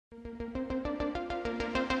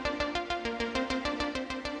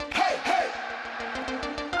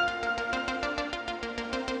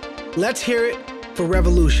Let's hear it for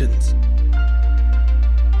revolutions,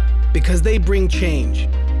 because they bring change.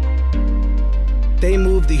 They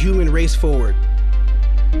move the human race forward.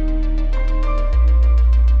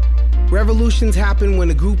 Revolutions happen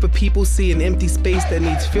when a group of people see an empty space that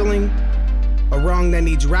needs filling, a wrong that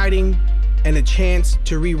needs righting, and a chance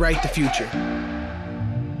to rewrite the future.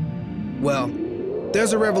 Well,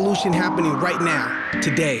 there's a revolution happening right now,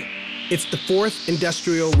 today. It's the fourth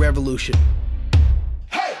industrial revolution.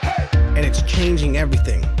 And it's changing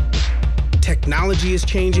everything. Technology is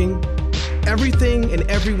changing. Everything and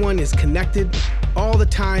everyone is connected all the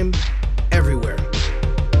time, everywhere.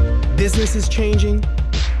 Business is changing.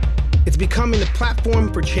 It's becoming a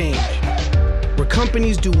platform for change, where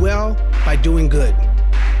companies do well by doing good.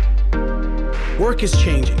 Work is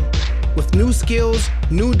changing, with new skills,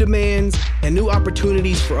 new demands, and new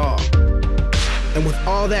opportunities for all. And with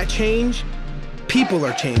all that change, people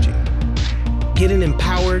are changing, getting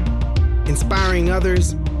empowered, inspiring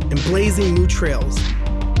others, and blazing new trails.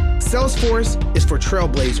 Salesforce is for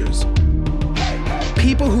Trailblazers.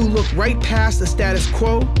 People who look right past the status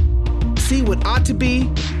quo, see what ought to be,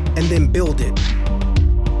 and then build it.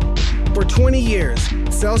 For 20 years,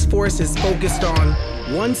 Salesforce has focused on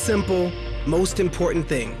one simple, most important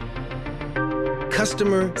thing: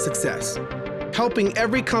 customer success, helping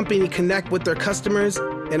every company connect with their customers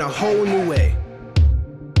in a whole new way.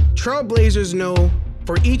 Trailblazers know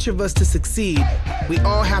for each of us to succeed, we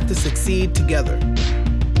all have to succeed together.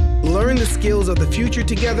 Learn the skills of the future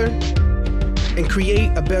together and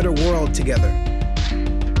create a better world together.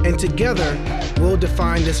 And together, we'll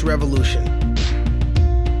define this revolution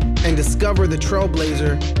and discover the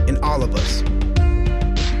trailblazer in all of us.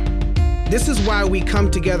 This is why we come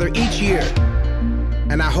together each year,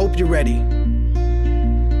 and I hope you're ready,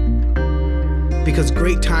 because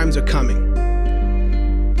great times are coming.